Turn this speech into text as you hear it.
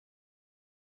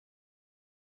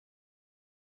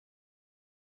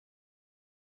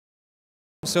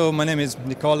So my name is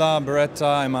Nicola Beretta,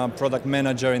 I'm a product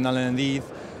manager in Allen&Heath,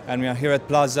 and we are here at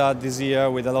Plasa this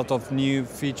year with a lot of new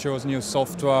features, new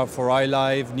software for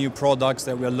iLive, new products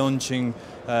that we are launching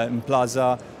in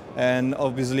Plasa. And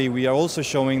obviously we are also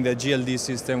showing the GLD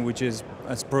system, which has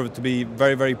proved to be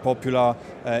very, very popular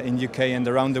in UK and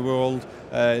around the world.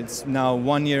 It's now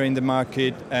 1 year in the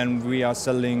market and we are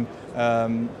selling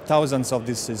thousands of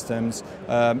these systems.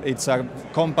 It's a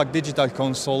compact digital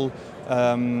console,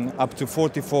 up to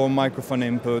 44 microphone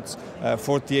inputs,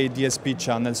 48 DSP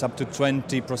channels, up to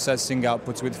 20 processing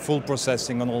outputs with full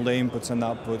processing on all the inputs and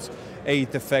outputs,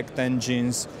 8 effect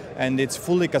engines, and it's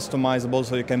fully customizable,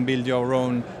 so you can build your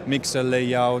own mixer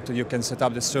layout, you can set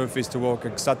up the surface to work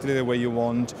exactly the way you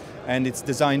want, and it's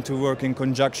designed to work in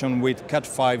conjunction with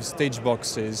Cat5 stage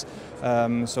boxes,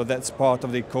 so that's part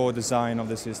of the core design of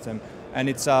the system. And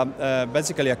it's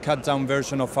basically a cut-down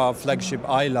version of our flagship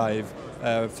iLive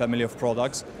family of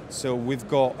products. So we've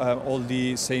got all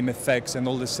the same effects and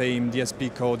all the same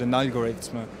DSP code and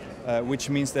algorithm, which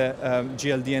means that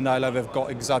GLD and iLive have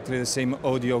got exactly the same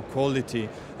audio quality.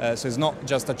 So it's not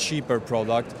just a cheaper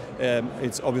product,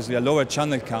 it's obviously a lower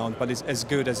channel count, but it's as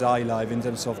good as iLive in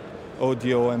terms of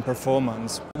audio and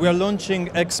performance. We are launching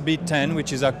XB10,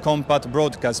 which is a compact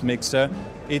broadcast mixer.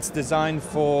 It's designed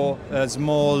for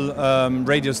small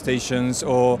radio stations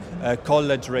or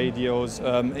college radios,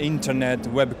 internet,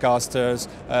 webcasters,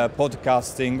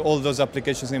 podcasting, all those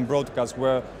applications in broadcast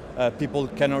where people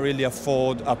cannot really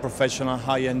afford a professional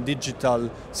high-end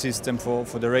digital system for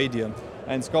the radio.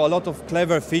 And it's got a lot of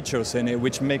clever features in it,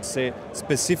 which makes it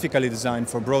specifically designed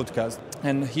for broadcast.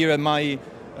 And here at my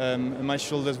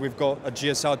shoulders we've got a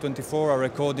GSR24, a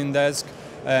recording desk,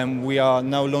 and we are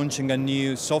now launching a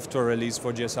new software release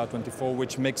for GSR24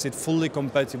 which makes it fully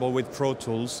compatible with Pro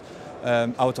Tools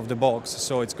out of the box.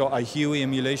 So it's got a Huey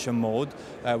emulation mode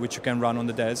which you can run on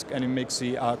the desk, and it makes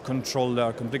it a controller,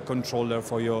 a complete controller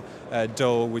for your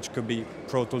DAW, which could be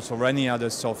Pro Tools or any other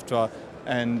software,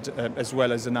 and as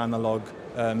well as an analog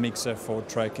mixer for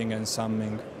tracking and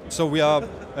summing. So we are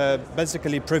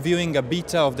basically previewing a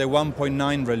beta of the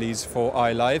 1.9 release for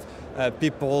iLive.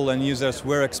 People and users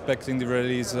were expecting the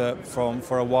release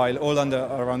for a while, all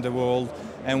around the world,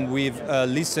 and we've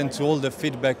listened to all the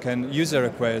feedback and user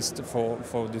requests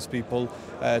for these people.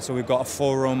 So we've got a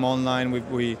forum online,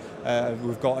 we've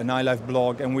got an iLive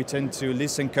blog, and we tend to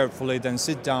listen carefully, then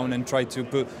sit down and try to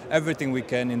put everything we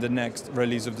can in the next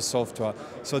release of the software.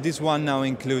 So this one now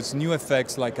includes new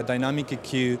effects like a dynamic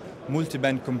EQ,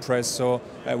 multi-band compressor,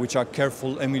 which are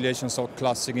careful emulations of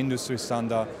classic industry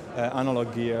standard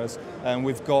analog gears, and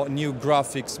we've got new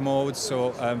graphics modes.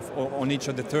 So on each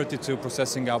of the 32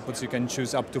 processing outputs you can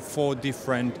choose up to 4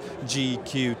 different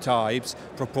GQ types,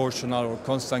 proportional or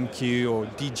constant Q or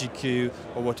DGQ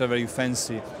or whatever you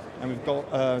fancy. And we've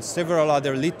got several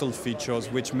other little features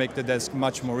which make the desk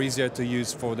much more easier to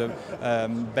use for the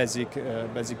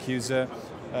basic user.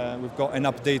 We've got an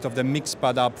update of the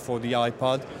Mixpad app for the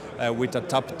iPad with a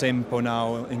tap tempo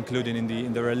now included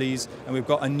in the release, and we've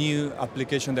got a new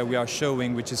application that we are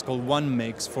showing which is called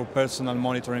OneMix for personal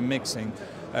monitoring mixing,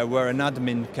 where an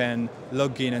admin can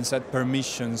log in and set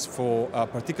permissions for a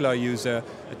particular user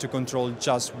to control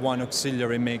just one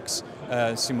auxiliary mix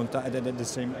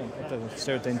simultaneously at a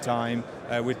certain time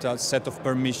with a set of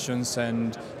permissions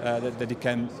and that he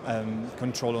can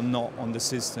control or not on the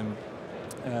system.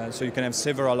 So you can have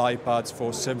several iPads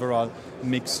for several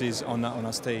mixes on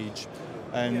a stage.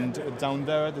 And down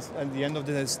there at the end of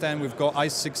the stand we've got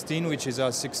i16, which is a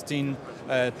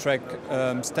 16-track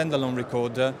standalone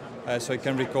recorder, so it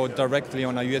can record directly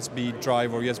on a USB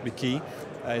drive or USB key.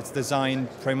 It's designed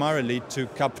primarily to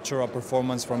capture a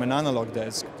performance from an analog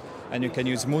desk, and you can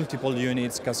use multiple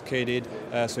units cascaded,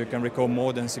 so you can record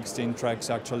more than 16 tracks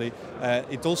actually.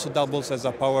 It also doubles as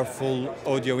a powerful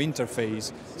audio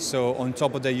interface, so on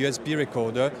top of the USB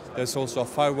recorder there's also a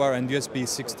FireWire and USB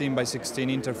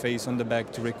 16x16 interface on the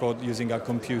back to record using a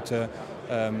computer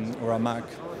or a Mac.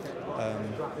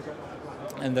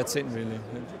 And that's it really.